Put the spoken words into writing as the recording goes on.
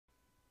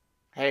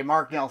Hey,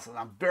 Mark Nelson,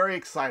 I'm very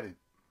excited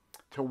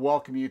to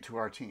welcome you to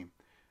our team.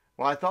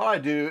 What I thought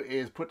I'd do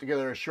is put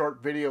together a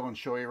short video and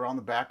show you around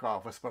the back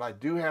office, but I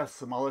do have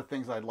some other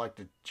things I'd like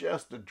to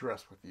just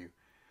address with you.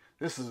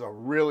 This is a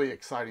really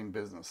exciting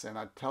business, and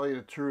I tell you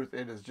the truth,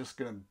 it is just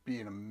going to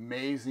be an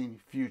amazing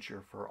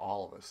future for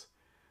all of us.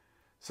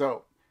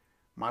 So,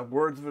 my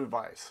words of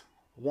advice.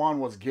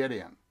 One was get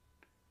in,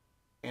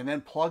 and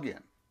then plug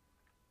in.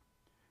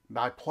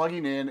 By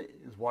plugging in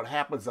is what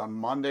happens on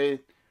Monday.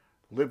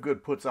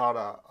 LiveGood puts out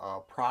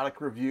a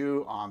product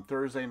review. On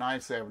Thursday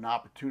nights, they have an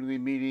opportunity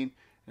meeting.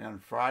 And on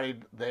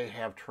Friday, they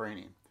have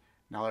training.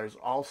 Now, there's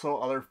also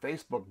other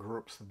Facebook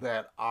groups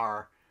that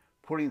are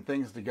putting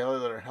things together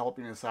that are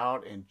helping us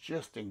out, and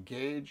just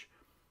engage.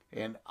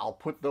 And I'll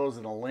put those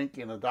in a link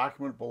in a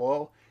document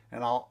below.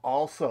 And I'll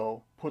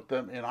also put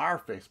them in our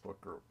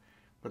Facebook group.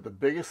 But the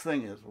biggest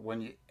thing is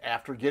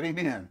after getting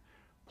in,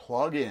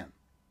 plug in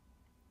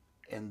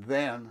and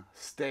then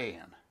stay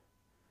in.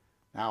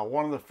 Now,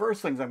 one of the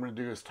first things I'm going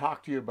to do is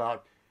talk to you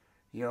about,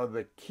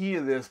 the key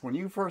of this. When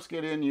you first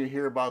get in, you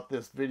hear about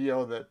this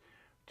video that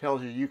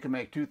tells you can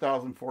make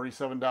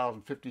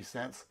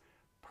 $2,047.50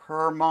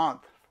 per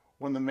month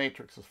when the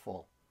matrix is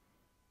full.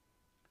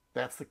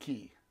 That's the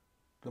key.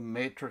 The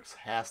matrix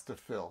has to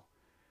fill.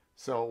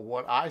 So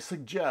what I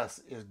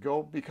suggest is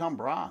go become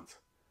bronze.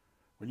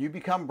 When you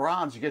become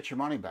bronze, you get your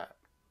money back,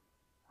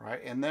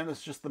 right? And then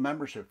it's just the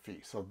membership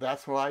fee. So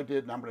that's what I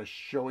did, and I'm going to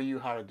show you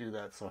how to do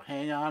that. So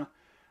hang on.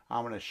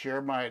 I'm going to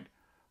share my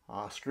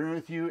screen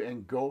with you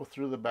and go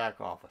through the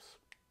back office.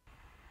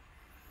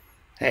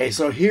 Hey,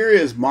 so here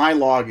is my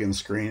login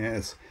screen.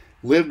 It's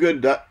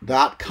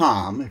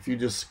livegood.com. If you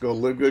just go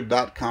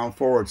livegood.com/,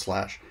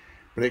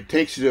 but it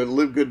takes you to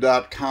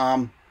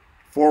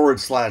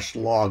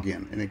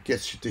livegood.com/login, and it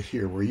gets you to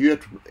here where you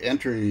have to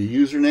enter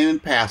your username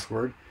and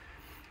password.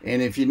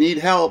 And if you need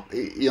help,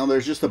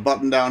 there's just a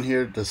button down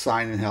here to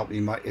sign and help.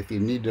 If you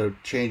need to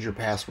change your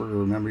password or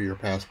remember your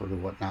password or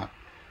whatnot.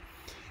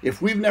 If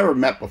we've never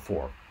met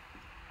before,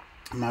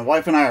 my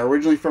wife and I are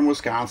originally from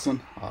Wisconsin.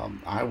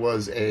 I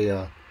was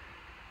a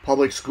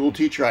public school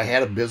teacher. I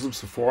had a business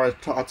before I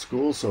taught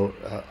school, so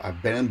I've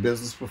been in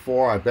business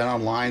before. I've been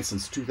online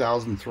since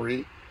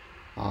 2003.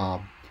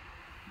 I'm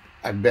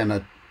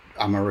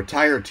a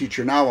retired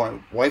teacher now. My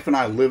wife and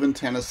I live in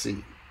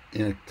Tennessee,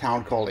 in a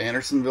town called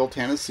Andersonville,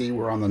 Tennessee.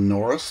 We're on the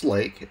Norris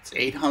Lake. It's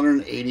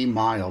 880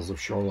 miles of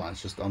shoreline.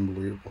 It's just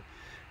unbelievable.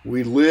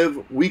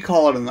 We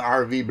call it an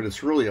RV, but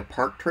it's really a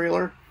park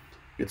trailer.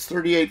 It's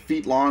 38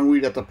 feet long.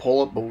 We'd have to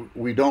pull it, but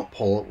we don't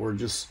pull it. We're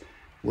just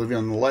living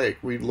on the lake.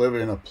 We live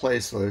in a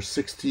place, so there's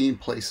 16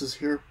 places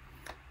here.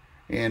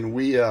 And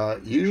we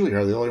usually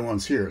are the only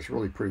ones here. It's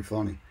really pretty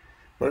funny.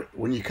 But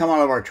when you come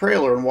out of our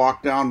trailer and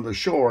walk down to the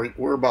shore,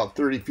 we're about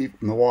 30 feet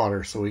from the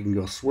water, so we can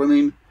go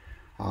swimming.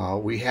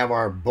 We have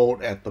our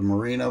boat at the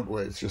marina.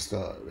 It's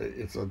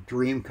a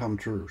dream come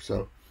true.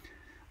 So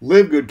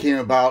LiveGood came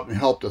about and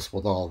helped us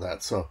with all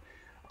that. So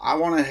I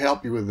want to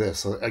help you with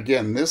this. So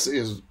again, this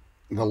is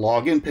the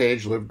login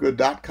page,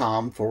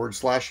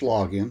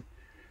 livegood.com/login.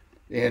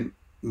 And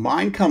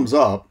mine comes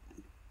up.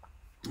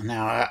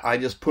 Now I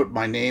just put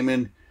my name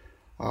and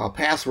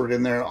password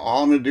in there. And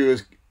all I'm going to do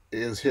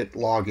is hit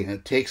login.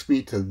 It takes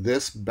me to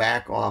this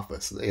back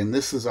office. And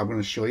I'm going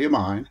to show you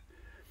mine.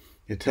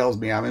 It tells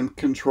me I'm in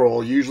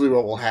control. Usually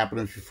what will happen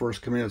if you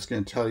first come in, it's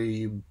going to tell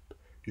you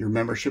your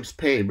membership's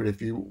paid. But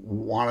if you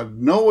want to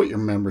know what your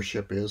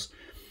membership is,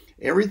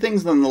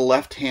 everything's on the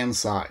left-hand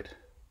side.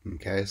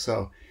 Okay,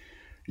 so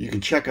you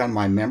can check on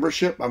my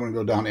membership. I'm going to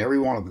go down every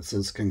one of them. It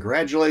says,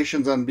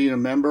 congratulations on being a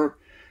member.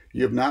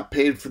 You have not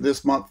paid for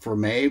this month for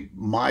May.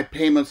 My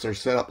payments are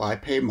set up. I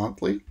pay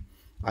monthly.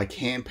 I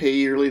can pay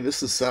yearly.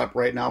 This is set up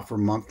right now for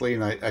monthly,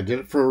 and I did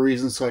it for a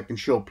reason so I can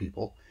show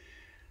people.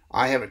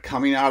 I have it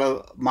coming out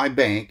of my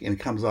bank, and it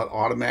comes out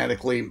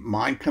automatically.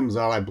 Mine comes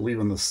out, I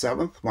believe, on the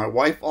 7th. My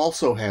wife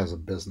also has a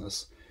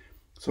business,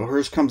 so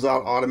hers comes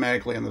out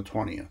automatically on the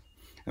 20th.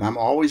 And I'm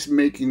always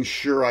making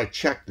sure I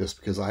check this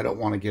because I don't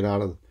want to get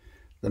out of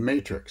the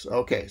matrix.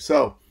 Okay,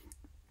 so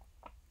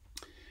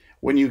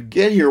when you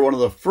get here, one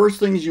of the first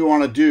things you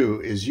want to do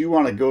is you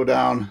want to go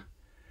down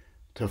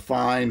to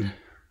find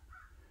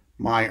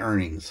my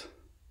earnings.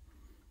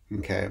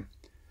 Okay,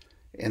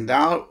 and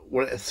now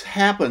what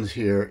happens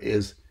here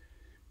is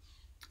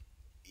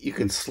you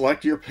can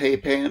select your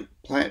payment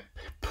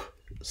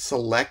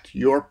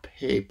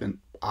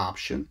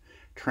option,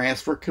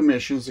 transfer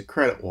commissions to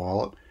credit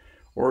wallet,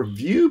 or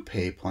view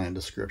pay plan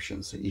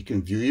descriptions. You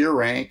can view your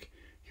rank.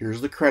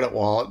 Here's the credit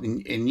wallet,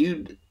 and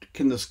you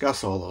can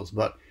discuss all those.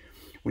 But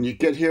when you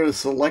get here to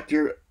select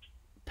your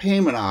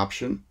payment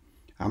option,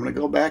 I'm going to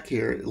go back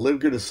here.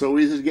 LiveGood is so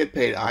easy to get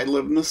paid. I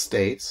live in the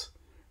States,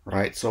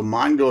 right? So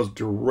mine goes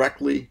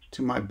directly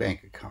to my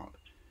bank account.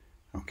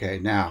 Okay,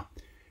 now,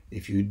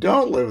 if you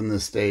don't live in the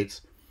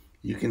States,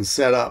 you can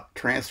set up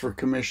transfer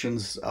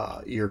commissions,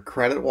 your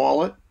credit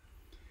wallet.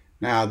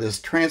 Now,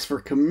 this transfer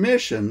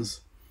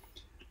commissions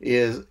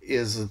is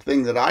the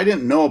thing that I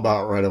didn't know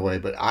about right away,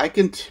 but I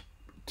can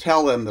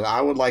tell them that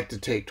I would like to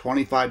take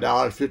 $25,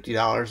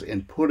 $50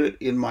 and put it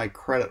in my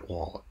credit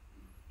wallet.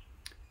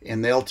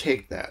 And they'll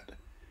take that.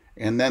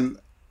 And then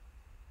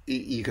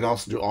you can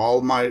also do all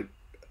of my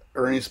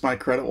earnings to my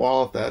credit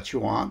wallet if that's what you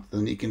want.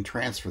 Then you can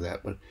transfer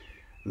that. But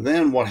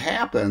then what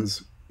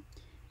happens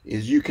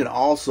is you can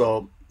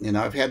also,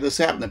 I've had this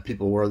happen to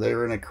people where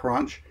they're in a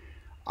crunch.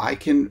 I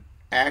can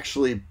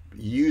actually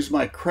use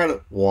my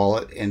credit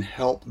wallet and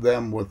help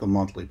them with a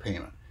monthly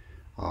payment.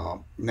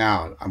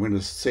 Now, I'm going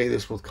to say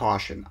this with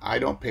caution. I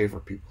don't pay for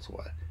people's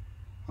way.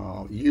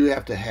 You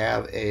have to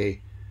have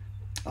a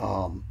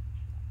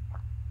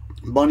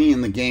money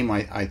in the game,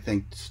 I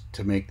think,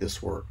 to make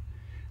this work.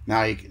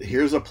 Now,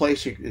 here's a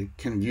place you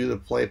can view the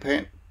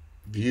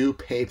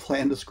pay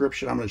plan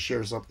description. I'm going to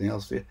share something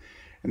else with you.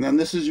 And then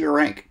this is your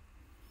rank.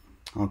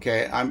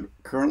 Okay, I'm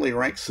currently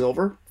ranked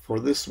silver for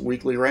this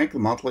weekly rank. The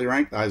monthly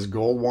rank, I was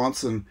gold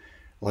once, and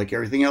like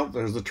everything else,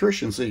 there's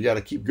attrition, so you got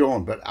to keep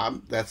going. But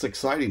that's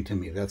exciting to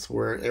me. That's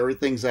where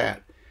everything's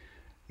at.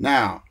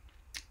 Now,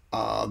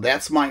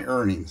 that's my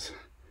earnings.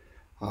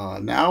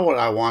 Now what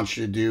I want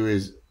you to do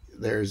is,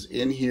 there's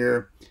in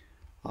here,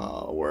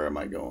 where am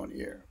I going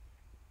here?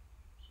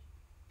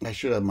 I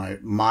should have my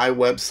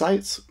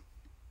websites.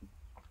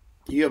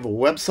 You have a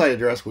website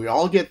address. We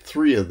all get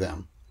 3 of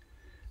them.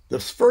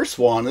 This first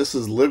one, this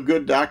is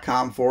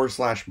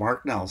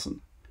livegood.com/Mark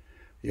Nelson.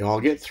 You all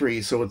get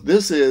 3. So what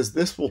this is,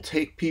 this will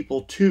take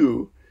people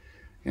to,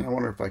 and I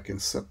wonder if I can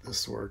set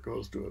this where it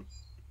goes to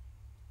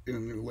a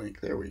new link.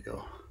 There we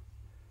go.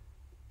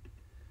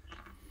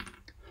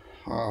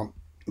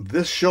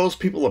 This shows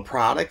people the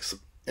products,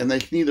 and they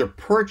can either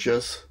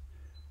purchase,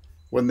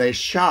 when they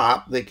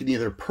shop, they can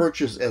either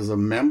purchase as a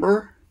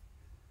member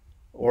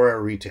or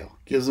at retail.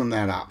 Gives them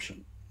that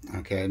option.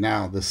 Okay,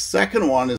 now the second one is